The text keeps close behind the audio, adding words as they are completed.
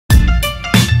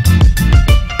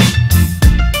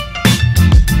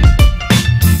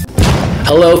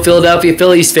Hello Philadelphia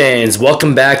Phillies fans,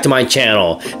 welcome back to my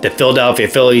channel. The Philadelphia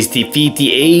Phillies defeat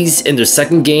the A's in their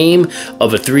second game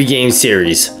of a 3-game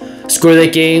series. Score of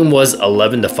that game was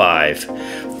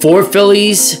 11-5. 4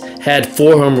 Phillies had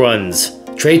 4 home runs.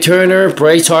 Trey Turner,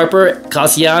 Bryce Harper,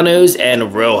 Castellanos,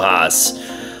 and Rojas.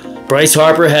 Bryce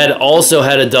Harper also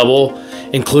had a double,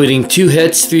 including 2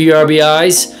 hits, 3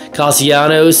 RBIs.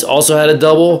 Castellanos also had a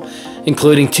double,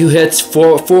 including 2 hits,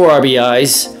 4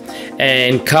 RBIs.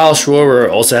 And Kyle Schwarber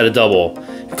also had a double,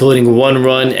 including 1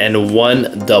 run and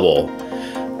 1 double.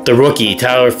 The rookie,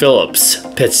 Tyler Phillips,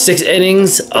 pitched 6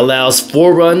 innings, allows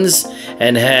 4 runs,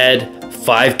 and had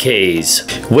 5 Ks.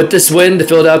 With this win, the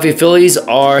Philadelphia Phillies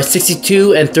are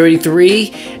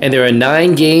 62-33, and there are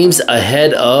 9 games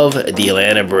ahead of the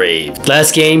Atlanta Braves.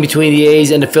 Last game between the A's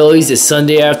and the Phillies is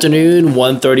Sunday afternoon,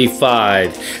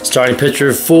 1:35. Starting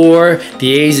pitcher for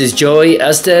the A's is Joey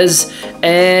Estes,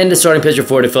 and the starting pitcher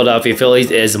for the Philadelphia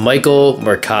Phillies is Michael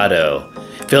Mercado.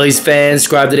 Phillies fans,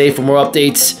 subscribe today for more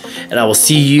updates, and I will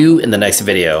see you in the next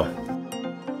video.